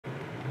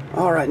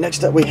Alright,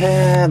 next up we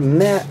have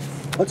Matt.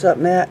 What's up,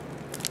 Matt?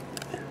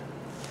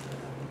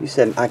 You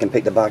said I can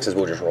pick the boxes,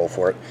 we'll just roll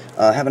for it.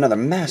 Have another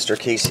master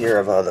case here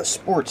of the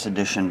Sports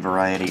Edition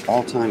variety,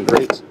 all-time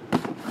greats.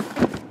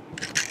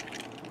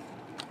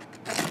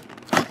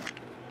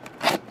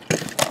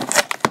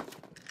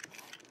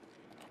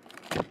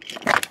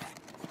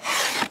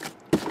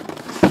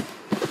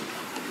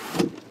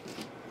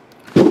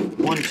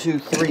 One, two,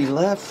 three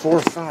left,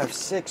 4, 5,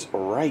 6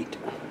 right.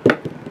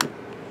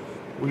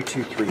 1,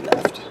 2, 3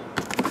 left.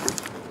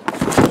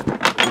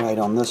 Right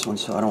on this one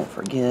so I don't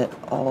forget.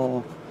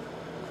 All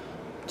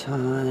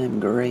time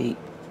great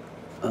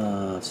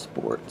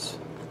sports.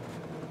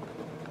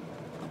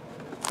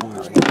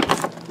 There we go.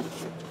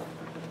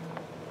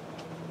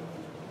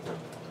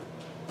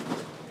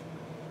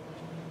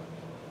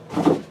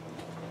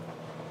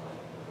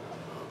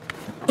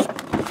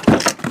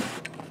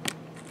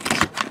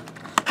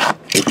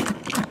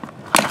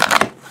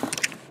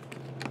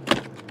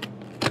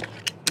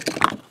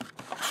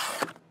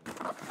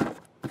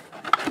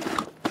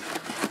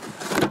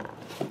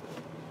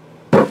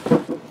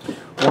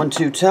 One,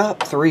 two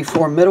top, 3,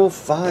 4 middle,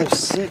 5,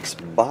 6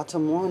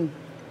 bottom one.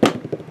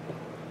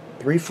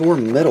 3, 4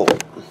 middle.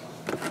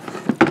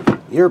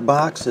 Your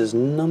box is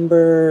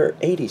number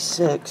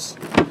 86.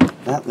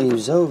 That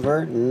leaves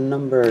over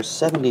number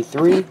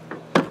 73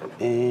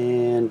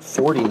 and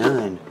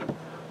 49.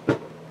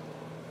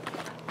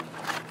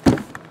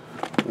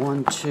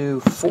 1, 2,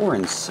 4,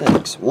 and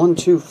 6. 1,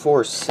 2,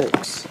 4,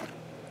 6.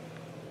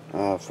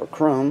 For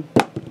Chrome,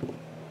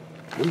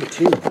 number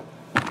 2.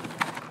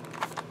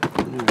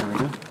 There we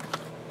go.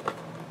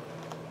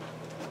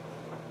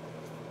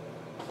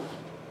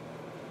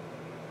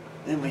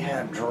 Then we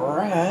have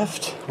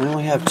draft. We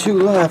only have 2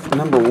 left.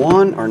 Number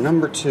 1 or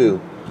number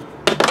 2.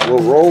 We'll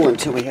roll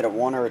until we hit a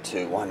 1 or a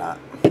 2. Why not?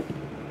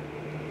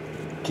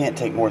 Can't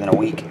take more than a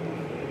week.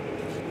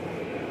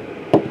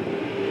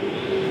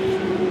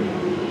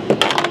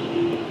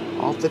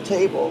 Off the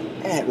table.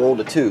 And it rolled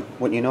a 2.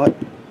 Wouldn't you know it?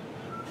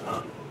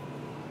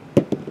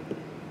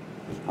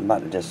 I'm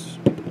about to just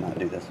not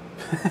do this.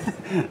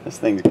 This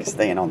thing's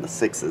staying on the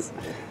 6s.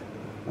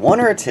 1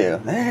 or a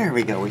 2. There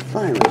we go. We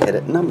finally hit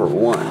it. Number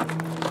 1.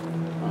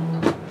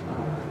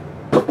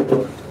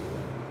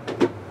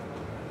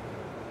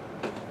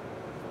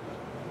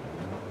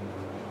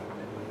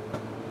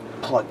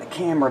 Plug the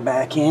camera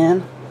back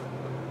in.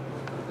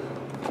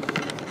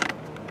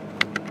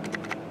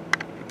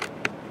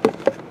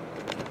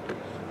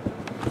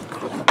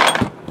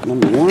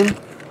 Number 1.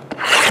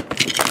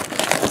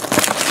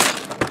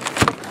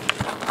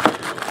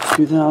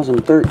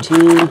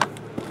 2013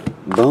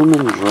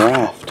 Bowman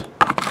Draft.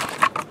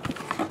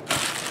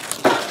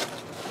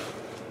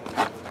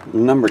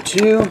 Number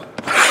 2.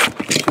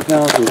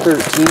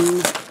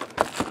 2013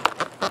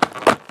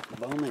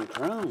 Bowman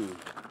Chrome.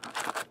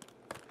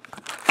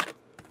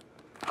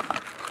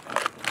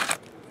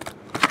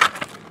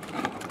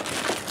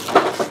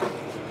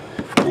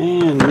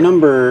 And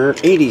number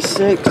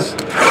 86,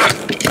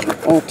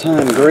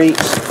 all-time great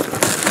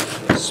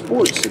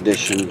Sports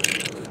Edition.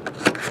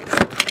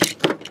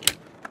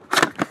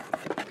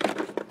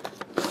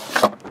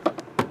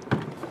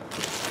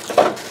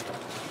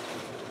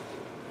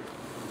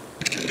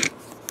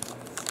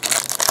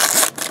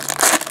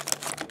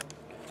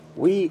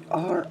 We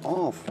are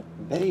off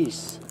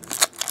base.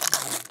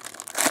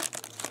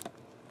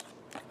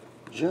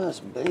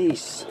 Just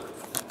base.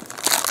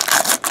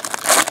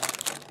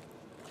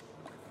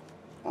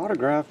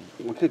 Autograph,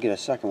 we could get a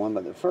second one,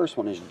 but the first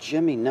one is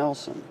Jimmy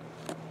Nelson.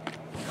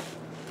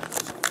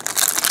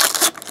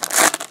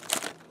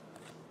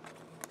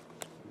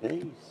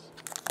 Base.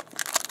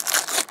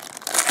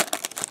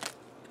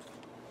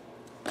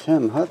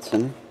 Tim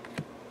Hudson.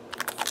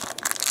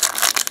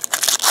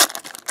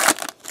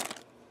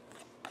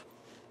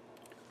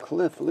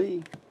 Cliff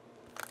Lee.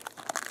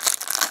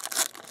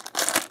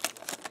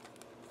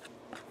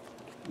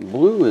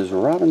 Blue is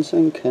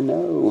Robinson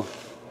Cano.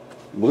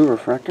 Blue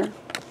refractor.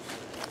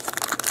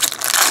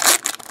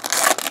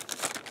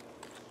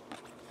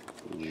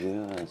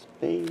 Just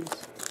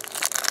base.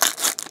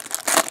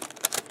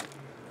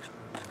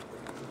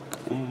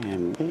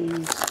 And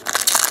base.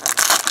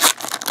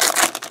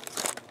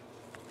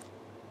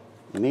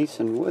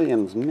 Mason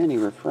Williams mini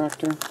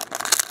refractor.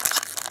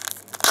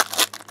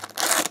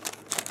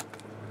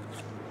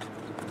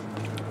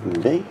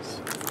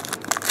 Base.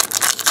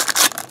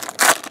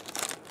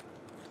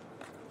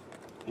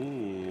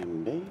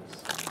 And base.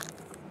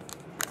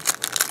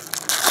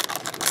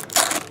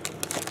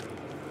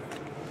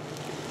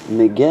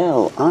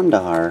 Miguel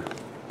Andahar.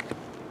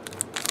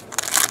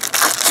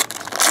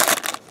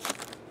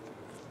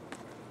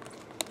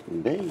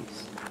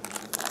 Base.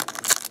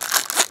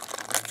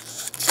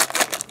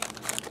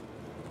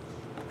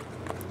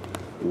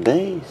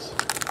 Base.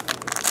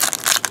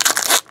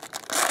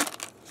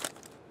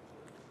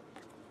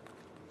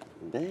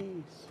 Base.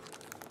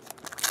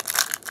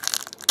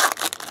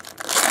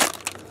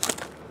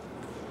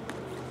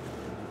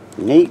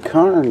 Nate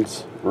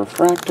Carnes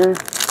refractor.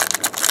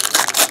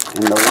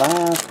 And the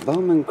last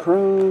Bowman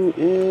Chrome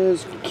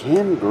is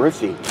Ken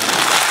Griffey.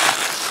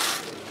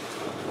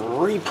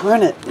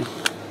 Reprint it.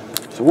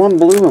 It's one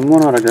blue and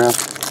one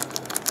autograph.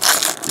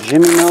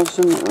 Jimmy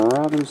Nelson,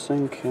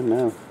 Robinson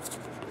Cano.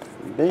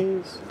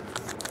 Base.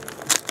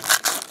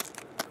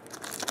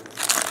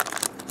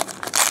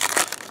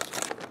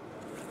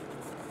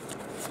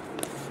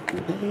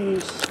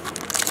 Base.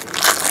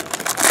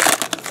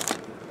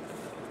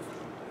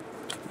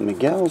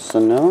 Miguel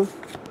Sano.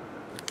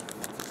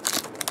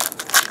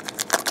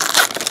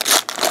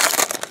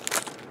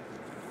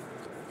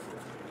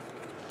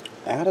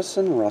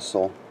 Addison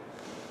Russell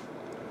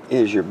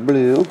is your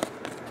blue.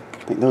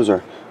 I think those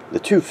are the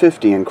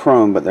 250 in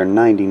chrome, but they're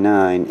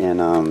 99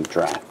 in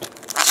draft.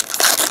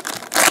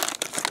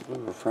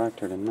 Blue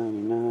refractor to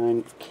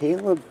 99.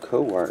 Caleb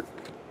Cowart.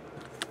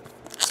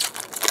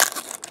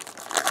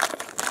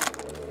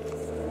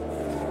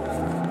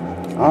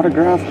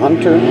 Autograph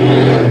Hunter.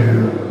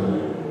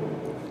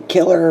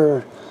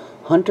 Killer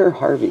Hunter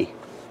Harvey.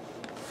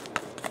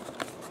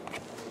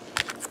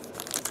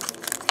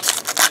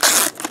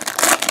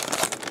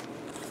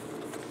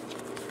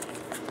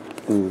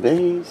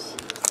 Base.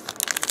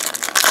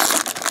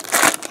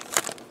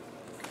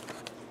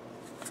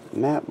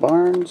 Matt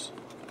Barnes.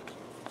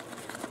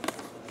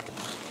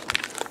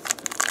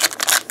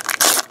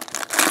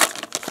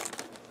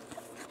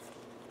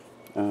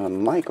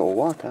 Michael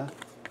Waka.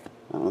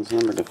 That one's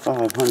numbered to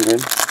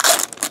 500.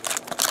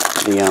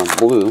 The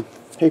blue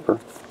paper.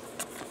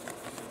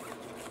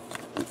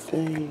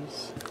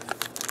 Base.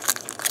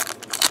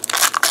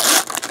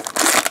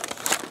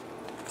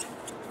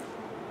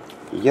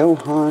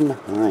 Johan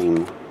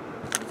Heim.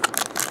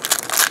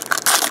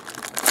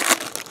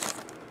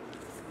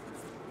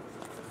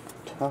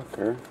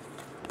 Tucker.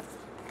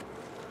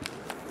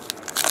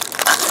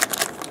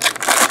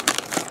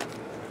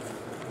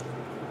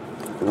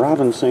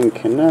 Robinson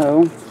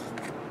Cano.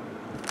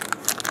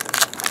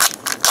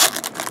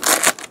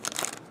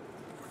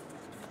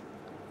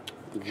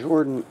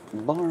 Jordan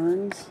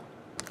Barnes.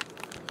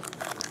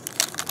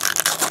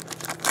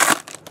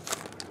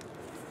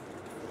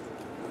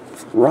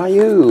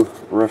 Ryu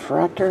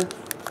refractor.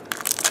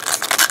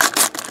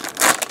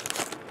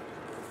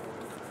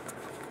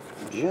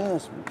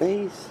 Just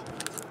base.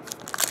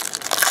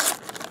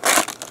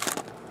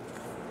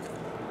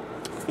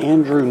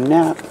 Andrew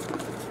Knapp.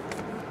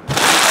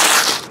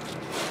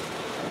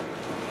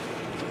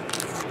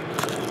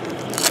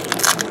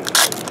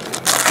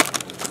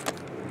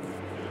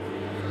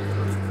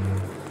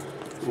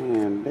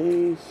 And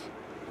base.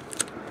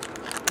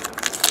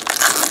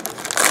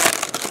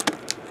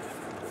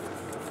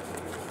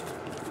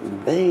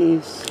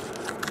 Base.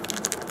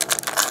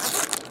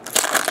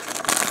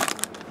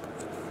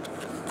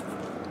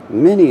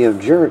 Many of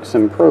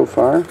Jerickson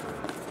Profar.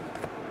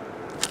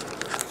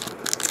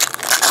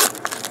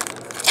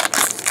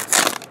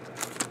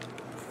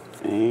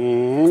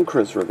 And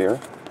Chris Rivera.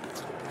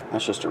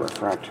 That's just a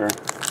refractor.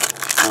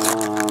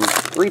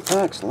 3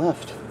 packs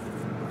left.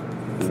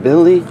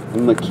 Billy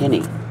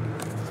McKinney.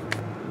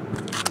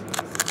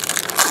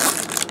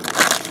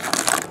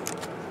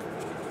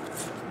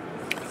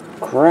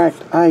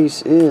 Cracked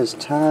ice is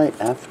Ty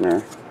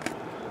Effner.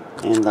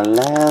 And the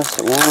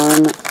last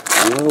one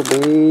will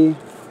be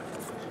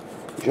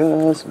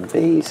just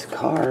base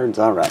cards.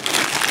 Alright.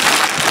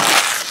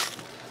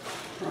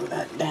 Throw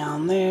that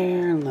down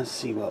there and let's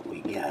see what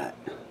we got.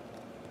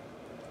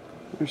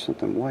 There's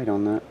something white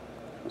on that.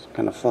 It's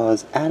kind of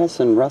fuzz.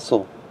 Addison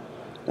Russell.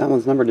 That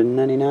one's numbered to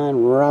 99.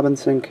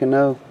 Robinson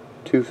Cano,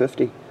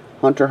 250.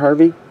 Hunter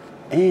Harvey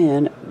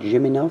and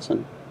Jimmy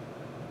Nelson.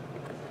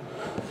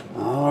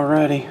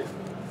 Alrighty.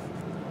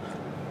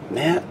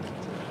 Matt,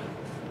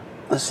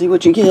 let's see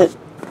what you get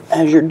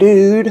as your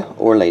dude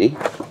or lady.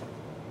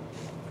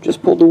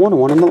 Just pulled the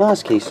 1-1 in the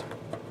last case.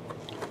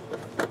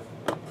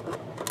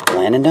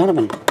 Landon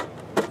Donovan.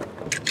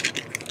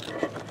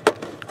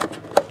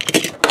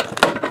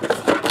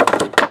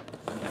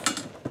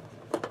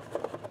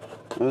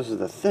 This is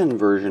the thin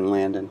version,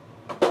 Landon.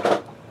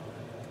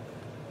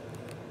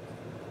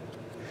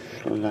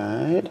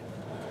 Slide.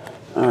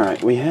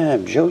 Alright, we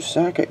have Joe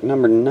Sakic,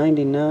 number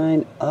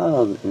 99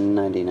 of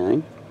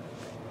 99.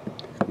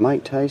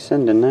 Mike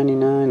Tyson to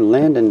 99.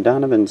 Landon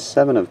Donovan,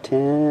 7 of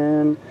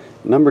 10.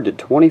 Numbered to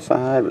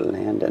 25,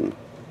 Landon.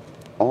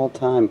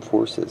 All-time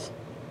forces.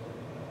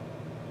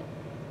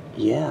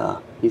 Yeah,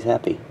 he's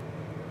happy.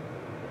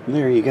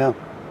 There you go.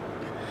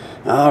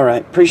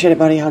 Alright, appreciate it,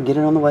 buddy. I'll get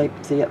it on the way.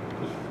 See ya.